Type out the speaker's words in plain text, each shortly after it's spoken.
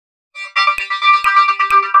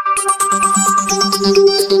Welcome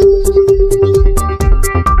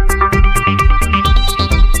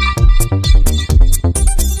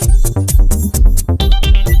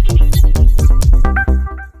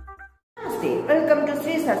to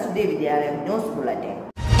Sree Vidyalayam News Bulletin.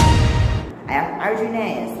 I am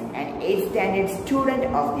Arjunas, an 8th standard student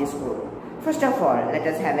of this school. First of all, let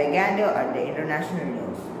us have a gander at the international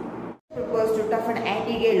news. Proposed to toughen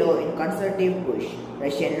anti-gay law in conservative push.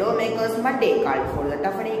 Russian lawmakers Monday called for the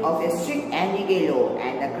toughening of a strict anti-gay law,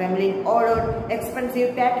 and the Kremlin ordered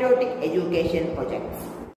expensive patriotic education projects.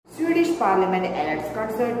 Swedish Parliament elects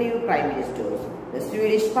conservative prime ministers. The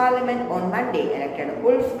Swedish Parliament on Monday elected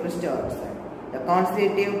Ulf Kristersson, the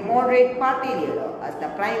conservative moderate party leader, as the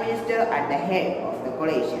prime minister at the head of the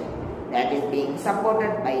coalition that is being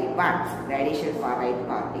supported by one's radical far-right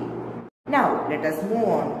party. Now let us move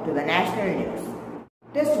on to the national news.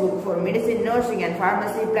 Textbook for medicine, nursing and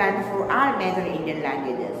pharmacy planned for all major Indian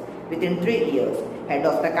languages within 3 years. Head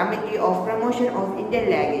of the Committee of Promotion of Indian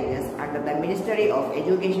Languages under the Ministry of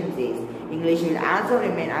Education says English will also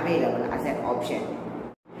remain available as an option.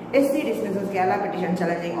 SC dismisses Kerala petition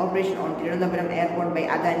challenging operation on Vidyalayam Airport by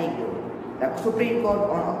Adani Group. The Supreme Court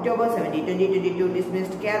on October 17, 2022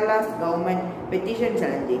 dismissed Kerala's government petition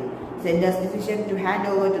challenging Centre's decision to hand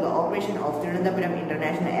over to the operation of Vidyalayam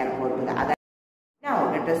International Airport to the Adani.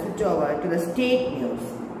 Now let us switch over to the state news.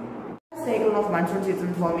 Cyclone of monsoon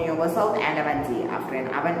season forming over South Andaman Sea. After an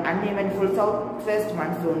uneventful southwest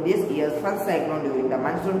monsoon, this year's first cyclone during the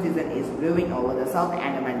monsoon season is brewing over the South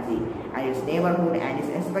Andaman Sea and its neighborhood, and is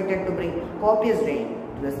expected to bring copious rain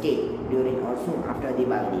to the state during or soon after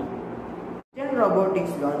Diwali. General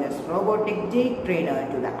Robotics launches robotic jade trainer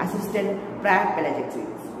to the assistant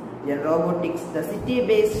paraplegics. General Robotics, the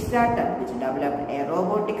city-based startup which developed a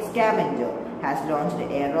robotic scavenger, has launched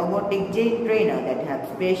a robotic jade trainer that helps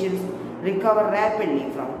patients recover rapidly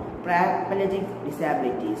from paraplegic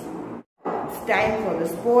disabilities. It's time for the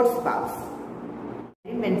sports buffs.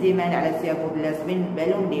 Karim Benzema and Alexia Putellas win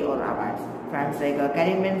Ballon d'Or awards. France striker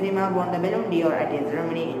Karim Benzema won the Ballon d'Or at a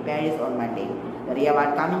ceremony in Paris on Monday. The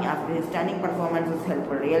award coming after his stunning performances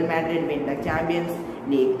helped Real Madrid win the Champions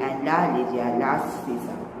League and La Liga last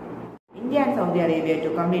season. India and Saudi Arabia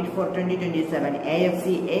to compete for 2027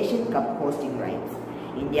 AFC Asian Cup hosting rights.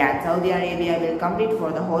 India and Saudi Arabia will compete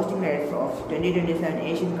for the hosting rights of 2027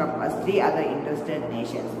 Asian Cup as 3 other interested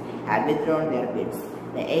nations have withdrawn their bids.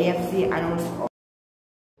 The AFC announced.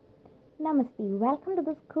 Namaste, welcome to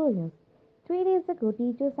the school news. 3 days ago,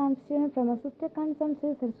 teachers and students from a sister concern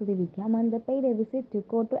Saraswathy Vidyalayam paid a visit to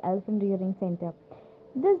Kotu Elephant Rearing Center.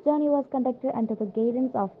 This journey was conducted under the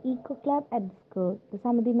guidance of Eco Club at the school. The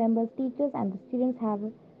Samadi members, teachers and the students have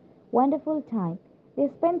a wonderful time. They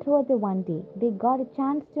spent throughout the one day. They got a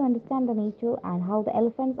chance to understand the nature and how the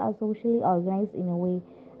elephants are socially organized in a way,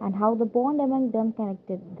 and how the bond among them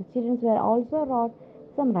connected. The students were also wrote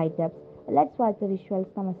some write-ups. Let's watch the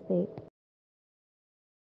visuals. Namaste.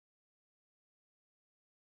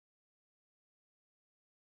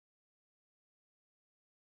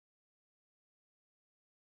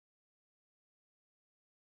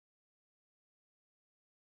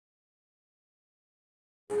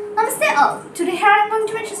 Namaste all. Today here I am going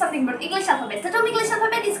to mention something about English alphabet. The term English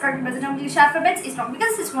alphabet is correct, but the term English alphabet is wrong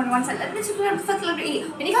because it's more than one side. Let me start with the first letter A.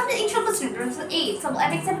 When it comes to ancient Muslim terms, A, example,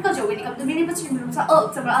 an example culture. When it comes to many Muslim terms, O,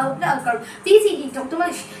 example, Al-Qur'an, B, C, D, Dr.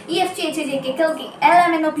 Malish, E, F, G, H, I, J, K, L, K, L,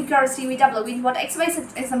 M, N, O, P, Q, R, S, T, V, W, with what X, Y, Z,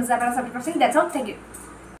 X, M, Z, that's all. Thank you.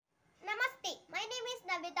 Namaste. My name is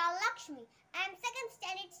Vidyalayam. I am second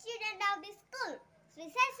standard student of this school,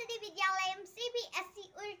 Saraswathy Vidyalayam CBSE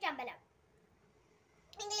Ultambalam.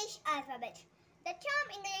 English alphabet. The term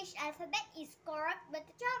English alphabet is correct, but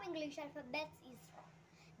the term English alphabet is wrong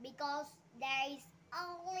because there is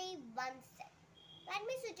only one set. Let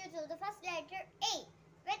me switch to the first letter A.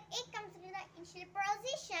 When A comes in the initial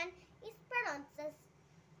position, is pronounced as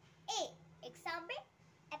A. Example,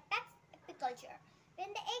 apex, apiculture.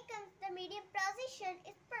 When the A comes to the medium position,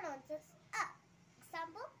 is pronounced as A.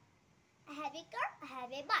 Example, I have a car, I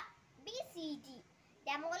have a bike. B, C, D.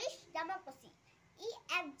 Demolish, democracy. E,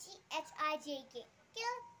 F, G, H, I, J, K.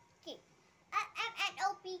 Kill,